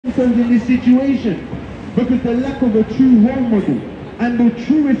themselves in this situation because the lack of a true role model. And the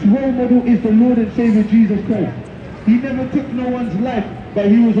truest role model is the Lord and Savior Jesus Christ. He never took no one's life, but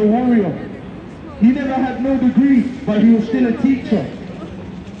he was a warrior. He never had no degree, but he was still a teacher.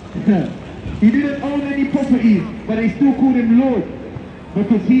 He didn't own any properties, but they still called him Lord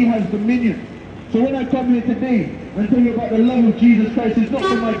because he has dominion. So when I come here today and tell you about the love of Jesus Christ, it's not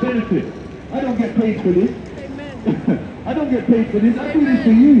for my benefit. I don't get paid for this. I don't get paid for this. I do this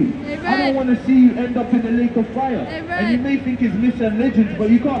for you. Amen. I don't want to see you end up in the lake of fire. Amen. And you may think it's myths and legends, but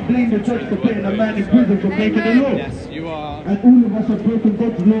you can't blame the church for putting a man in prison for breaking the law. Yes, you are. And all of us have broken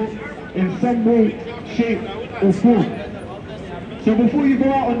God's law in some way, shape, or form. So before you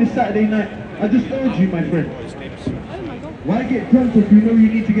go out on this Saturday night, I just urge you, my friend, why get drunk if you know you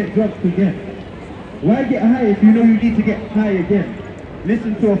need to get drunk again? Why get high if you know you need to get high again?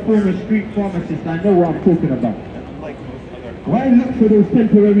 Listen to a former street pharmacist, I know what I'm talking about. Why look for those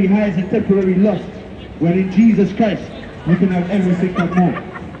temporary highs and temporary lusts when in Jesus Christ you can have everything and more?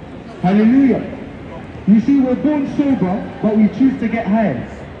 Hallelujah. You see, we're born sober, but we choose to get high.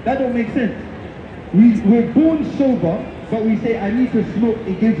 That don't make sense. We're born sober, but we say, I need to smoke,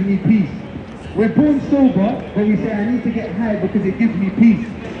 it gives me peace. We're born sober, but we say, I need to get high because it gives me peace.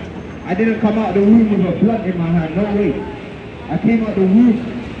 I didn't come out of the womb with a blunt in my hand, no way. I came out the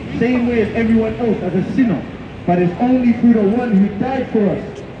womb same way as everyone else, as a sinner. But it's only through the one who died for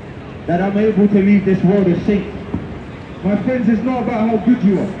us that I'm able to leave this world a saint. My friends, it's not about how good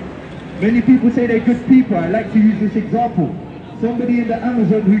you are. Many people say they're good people. I like to use this example. Somebody in the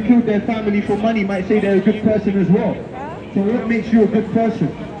Amazon who killed their family for money might say they're a good person as well. So what makes you a good person?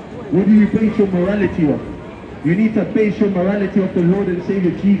 What do you base your morality on? You need to base your morality off the Lord and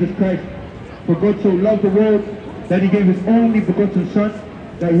Savior Jesus Christ. For God so loved the world that he gave his only begotten Son,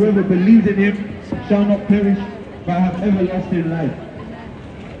 that whoever believes in him shall not perish but have everlasting life.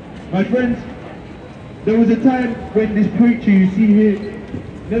 My friends, there was a time when this preacher you see here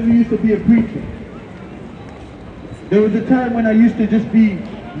never used to be a preacher. There was a time when I used to just be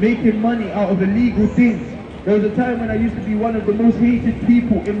making money out of illegal things. There was a time when I used to be one of the most hated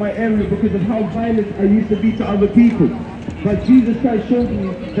people in my area because of how violent I used to be to other people. But Jesus Christ showed me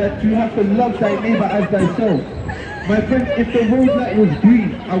that you have to love thy neighbor as thyself. My friends, if the road light was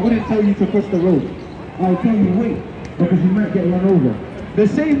green, I wouldn't tell you to cross the road. I'll tell you wait, because you might get run over. The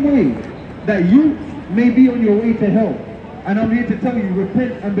same way that you may be on your way to hell, and I'm here to tell you,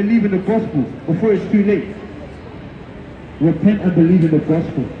 repent and believe in the gospel before it's too late. Repent and believe in the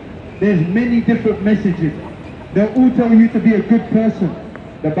gospel. There's many different messages. They'll all tell you to be a good person.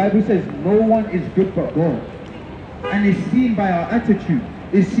 The Bible says no one is good but God. And it's seen by our attitude.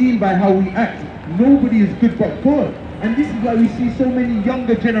 It's seen by how we act. Nobody is good but God. And this is why we see so many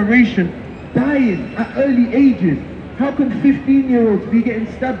younger generation dying at early ages. How can 15-year-olds be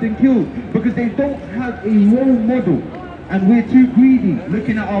getting stabbed and killed? Because they don't have a role model. And we're too greedy,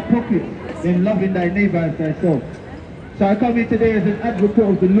 looking at our pockets, than loving thy neighbor as thyself. So I come here today as an advocate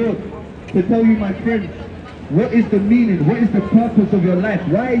of the Lord to tell you, my friends, what is the meaning? What is the purpose of your life?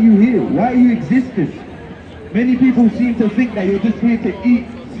 Why are you here? Why are you existing? Many people seem to think that you're just here to eat,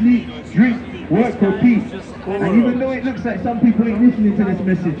 sleep, drink, work, or peace. And even though it looks like some people ain't listening to this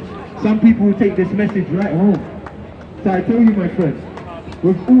message, some people will take this message right home. So I tell you, my friends,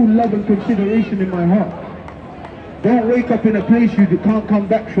 with all love and consideration in my heart, don't wake up in a place you can't come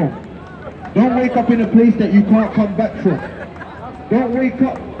back from. Don't wake up in a place that you can't come back from. Don't wake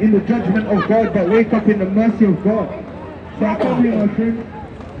up in the judgment of God, but wake up in the mercy of God. So I come here, my friends,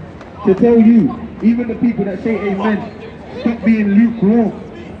 to tell you, even the people that say amen, stop being lukewarm.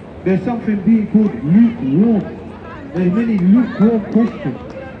 There's something being called lukewarm. There's many lukewarm Christians.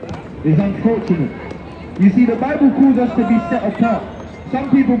 It's unfortunate. You see, the Bible calls us to be set apart.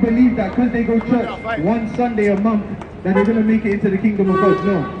 Some people believe that because they go to church one Sunday a month, that they're going to make it into the kingdom of God.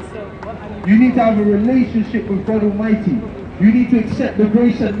 No. You need to have a relationship with God Almighty. You need to accept the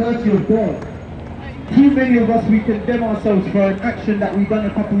grace and mercy of God. Too many of us, we condemn ourselves for an action that we done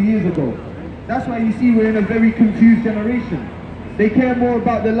a couple years ago. That's why you see we're in a very confused generation. They care more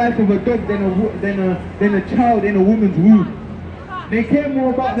about the life of a dog than a child in a woman's womb. They care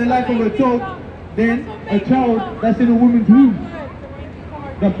more about the life of a dog than a child that's in a woman's womb.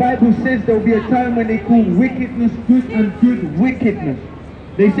 The Bible says there will be a time when they call wickedness good and good wickedness.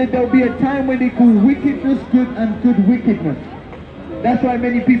 They said there will be a time when they call wickedness good and good wickedness. That's why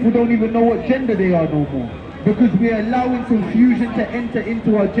many people don't even know what gender they are no more. Because we are allowing confusion to enter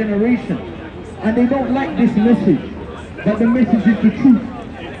into our generation. And they don't like this message. But the message is the truth.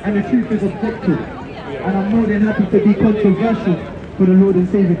 And the truth is objective. And I'm more than happy to be controversial for the Lord and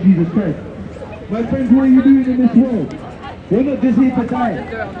Savior Jesus Christ. My friends, what are you doing in this world? You're not just here to die.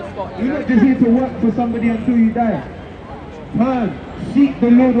 You're not just here to work for somebody until you die. Turn, seek the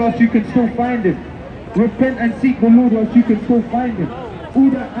Lord whilst you can still find Him. Repent and seek the Lord whilst you can still find Him. All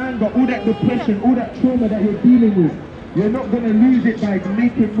that anger, all that depression, all that trauma that you're dealing with, you're not going to lose it by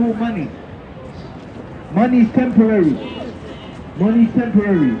making more money. Money is temporary. Money is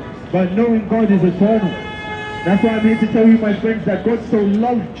temporary. But knowing God is eternal. That's why I'm here to tell you, my friends, that God so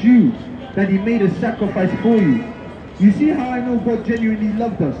loved you that He made a sacrifice for you. You see how I know God genuinely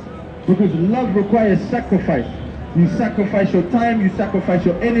loved us? Because love requires sacrifice. You sacrifice your time, you sacrifice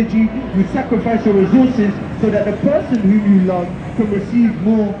your energy, you sacrifice your resources so that the person whom you love can receive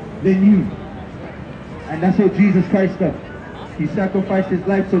more than you. And that's what Jesus Christ does. He sacrificed His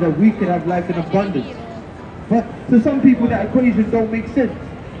life so that we could have life in abundance. But to some people that equation don't make sense.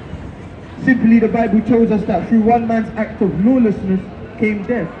 Simply the Bible tells us that through one man's act of lawlessness came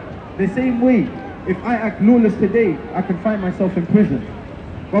death. The same way, if I act lawless today, I can find myself in prison.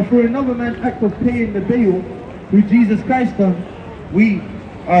 But for another man's act of paying the bail, through Jesus Christ done, we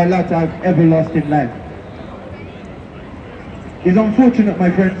are allowed to have everlasting life. It's unfortunate,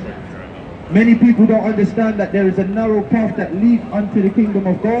 my friends. Many people don't understand that there is a narrow path that leads unto the kingdom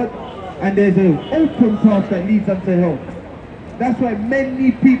of God, and there's an open path that leads unto hell. That's why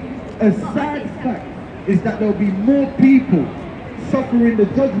many people, a sad fact is that there will be more people suffering the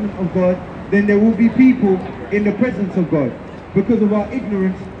judgment of God than there will be people in the presence of God, because of our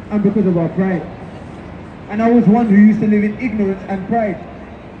ignorance and because of our pride. And I was one who used to live in ignorance and pride.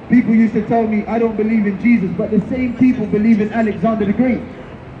 People used to tell me I don't believe in Jesus, but the same people believe in Alexander the Great.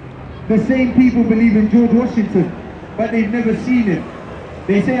 The same people believe in George Washington, but they've never seen him.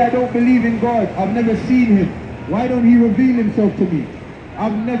 They say I don't believe in God, I've never seen Him. Why don't He reveal Himself to me?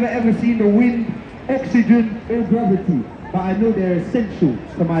 I've never ever seen the wind, oxygen or gravity, but I know they're essential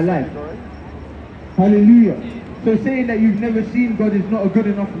to my life. Hallelujah. So saying that you've never seen God is not a good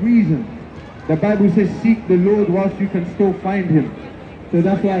enough reason. The Bible says seek the Lord whilst you can still find Him. So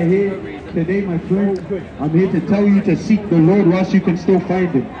that's why I'm here today, my friend. I'm here to tell you to seek the Lord whilst you can still find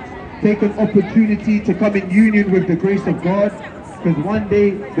Him. Take an opportunity to come in union with the grace of God, because one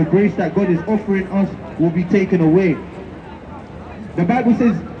day the grace that God is offering us will be taken away. The Bible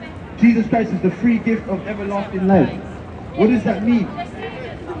says Jesus Christ is the free gift of everlasting life. What does that mean?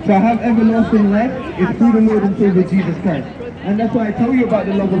 To have everlasting life is through the Lord and Savior Jesus Christ. And that's why I tell you about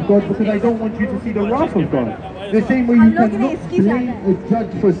the love of God, because I don't want you to see the wrath of God. The same way you cannot blame a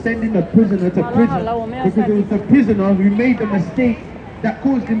judge for sending a prisoner to prison, because it was the prisoner who made the mistake that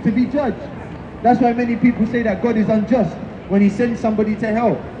caused him to be judged. That's why many people say that God is unjust when He sends somebody to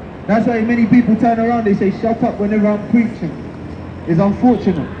hell. That's why many people turn around, they say shut up whenever I'm preaching. It's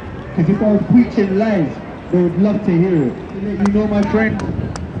unfortunate, because if I was preaching lies, they would love to hear it. To let you know, my friend,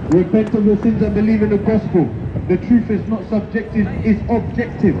 repent of your sins and believe in the gospel. The truth is not subjective, it's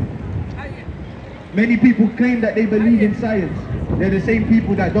objective. Many people claim that they believe in science. They're the same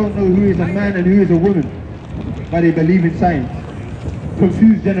people that don't know who is a man and who is a woman, but they believe in science.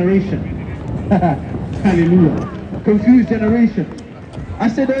 Confused generation. Hallelujah. Confused generation. I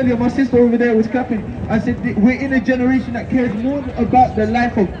said earlier, my sister over there was clapping. I said we're in a generation that cares more about the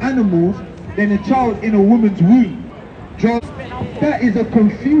life of animals than a child in a woman's womb. That is a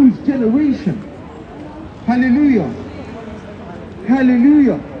confused generation. Hallelujah.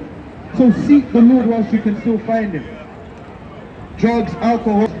 Hallelujah. So seek the Lord whilst you can still find Him. Drugs,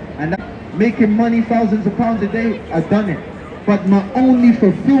 alcohol, and making money, thousands of pounds a day, I've done it. But my only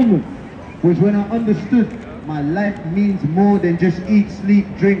fulfillment was when I understood my life means more than just eat, sleep,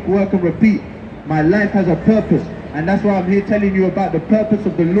 drink, work and repeat. My life has a purpose, and that's why I'm here telling you about the purpose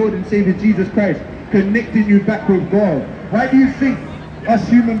of the Lord and Savior Jesus Christ, connecting you back with God. Why do you think us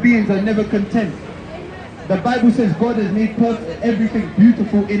human beings are never content? The Bible says God has made everything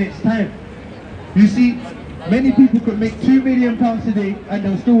beautiful in its time. You see, many people could make £2 million a day and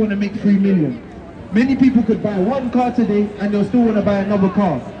they'll still want to make 3 million. Many people could buy one car today and they'll still want to buy another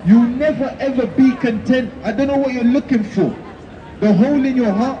car. You'll never ever be content. I don't know what you're looking for. The hole in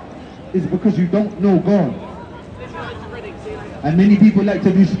your heart is because you don't know God. And many people like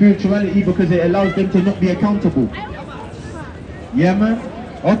to do spirituality because it allows them to not be accountable. Yeah, man?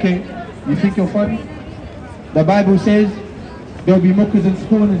 Okay. You think you're funny? The Bible says there'll be mockers and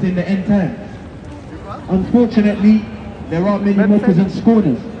scorners in the end time. Unfortunately, there aren't many mockers and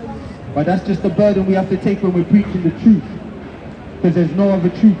scorners. But that's just the burden we have to take when we're preaching the truth. Because there's no other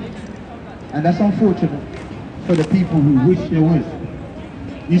truth. And that's unfortunate for the people who wish there was.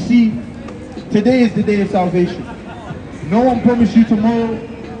 You see, today is the day of salvation. No one promised you tomorrow,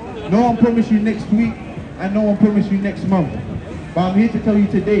 no one promised you next week, and no one promised you next month. But I'm here to tell you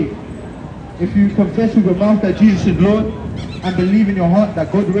today, if you confess with your mouth that Jesus is Lord, and believe in your heart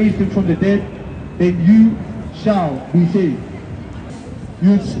that God raised him from the dead, then you shall be saved.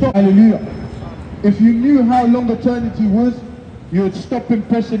 You would stop, hallelujah. If you knew how long eternity was, you would stop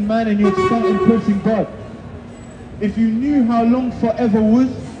impressing man and you would start impressing God. If you knew how long forever was,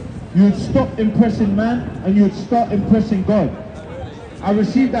 you would stop impressing man and you would start impressing God. I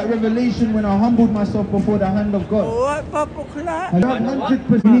received that revelation when I humbled myself before the hand of God. I have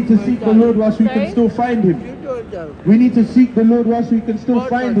 100%. We need to seek the Lord whilst we can still find him. We need to seek the Lord whilst we can still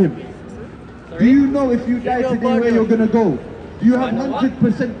find him. Do you know if you die today where you're going to go? Do you have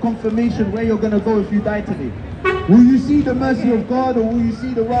 100% confirmation where you're going to go if you die today? Will you see the mercy of God or will you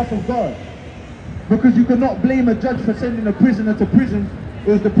see the wrath of God? Because you cannot blame a judge for sending a prisoner to prison.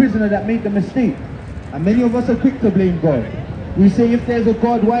 It was the prisoner that made the mistake. And many of us are quick to blame God. We say, if there's a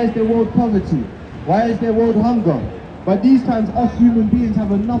God, why is there world poverty? Why is there world hunger? But these times us human beings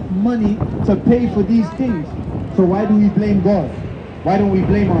have enough money to pay for these things. So why do we blame God? Why don't we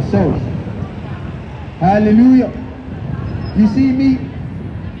blame ourselves? Hallelujah. You see me,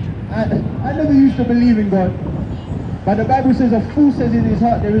 I never used to believe in God. But the Bible says a fool says in his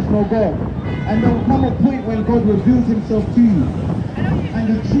heart there is no God. And there will come a point when God reveals himself to you.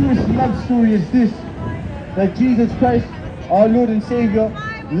 And the truest love story is this, that Jesus Christ, our Lord and Savior,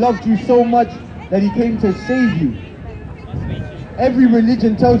 loved you so much that he came to save you. Every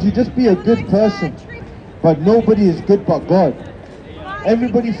religion tells you just be a good person, but nobody is good but God.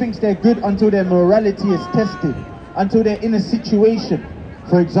 Everybody thinks they're good until their morality is tested, until they're in a situation.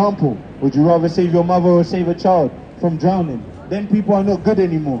 For example, would you rather save your mother or save a child from drowning? Then people are not good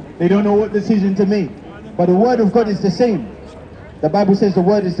anymore. They don't know what decision to make. But the word of God is the same. The Bible says the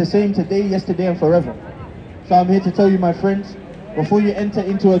word is the same today, yesterday and forever. So I'm here to tell you, my friends, before you enter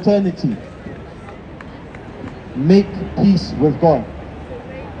into eternity, make peace with God.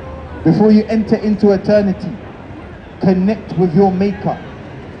 Before you enter into eternity, connect with your maker.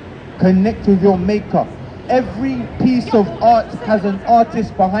 Connect with your maker. Every piece of art has an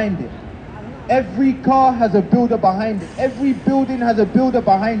artist behind it. Every car has a builder behind it. Every building has a builder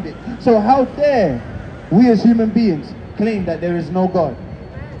behind it. So how dare we as human beings claim that there is no God?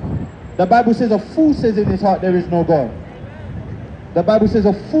 The Bible says a fool says in his heart there is no God. The Bible says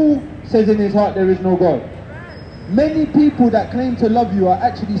a fool says in his heart there is no God. Many people that claim to love you are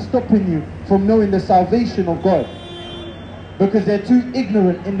actually stopping you from knowing the salvation of God, because they're too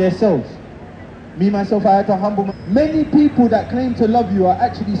ignorant in themselves. Me, myself, I had to humble myself. Many people that claim to love you are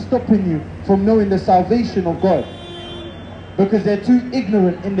actually stopping you from knowing the salvation of God, because they're too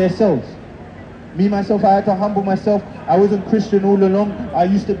ignorant in themselves. Me, myself, I had to humble myself. I wasn't Christian all along. I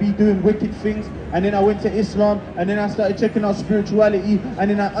used to be doing wicked things. And then I went to Islam. And then I started checking out spirituality.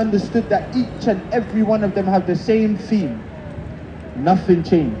 And then I understood that each and every one of them have the same theme. Nothing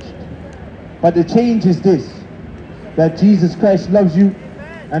changed. But the change is this, that Jesus Christ loves you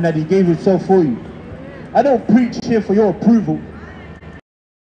and that he gave himself for you. I don't preach here for your approval.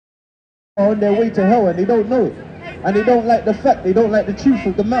 They're on their way to hell and they don't know it. And they don't like the fact, they don't like the truth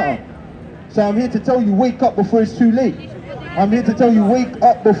of the matter. So I'm here to tell you, wake up before it's too late. I'm here to tell you, wake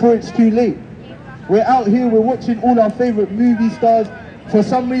up before it's too late. We're out here, we're watching all our favorite movie stars. For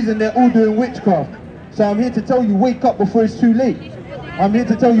some reason, they're all doing witchcraft. So I'm here to tell you, wake up before it's too late. I'm here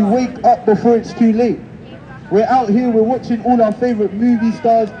to tell you, wake up before it's too late. We're out here, we're watching all our favorite movie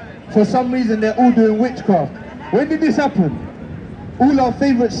stars. For some reason, they're all doing witchcraft. When did this happen? All our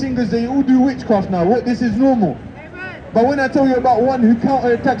favorite singers, they all do witchcraft now. What, this is normal? But when I tell you about one who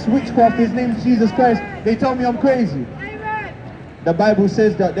counterattacks witchcraft, his name is Jesus Christ, they tell me I'm crazy. The Bible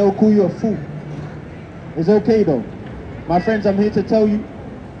says that they'll call you a fool. It's okay though. My friends, I'm here to tell you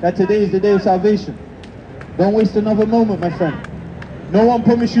that today is the day of salvation. Don't waste another moment, my friend. No one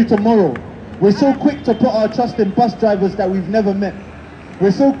promised you tomorrow. We're so quick to put our trust in bus drivers that we've never met.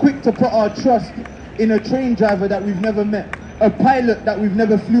 We're so quick to put our trust in a train driver that we've never met. A pilot that we've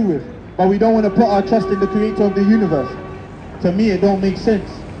never flew with. But we don't want to put our trust in the creator of the universe. To me, it don't make sense.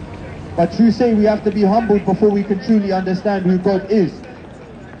 But true say we have to be humbled before we can truly understand who God is.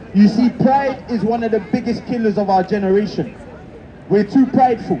 You see, pride is one of the biggest killers of our generation. We're too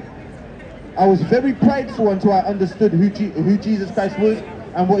prideful. I was very prideful until I understood who Jesus Christ was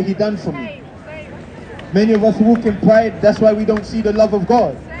and what he done for me. Many of us walk in pride, that's why we don't see the love of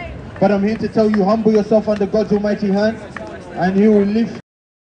God. But I'm here to tell you, humble yourself under God's almighty hand, and he will lift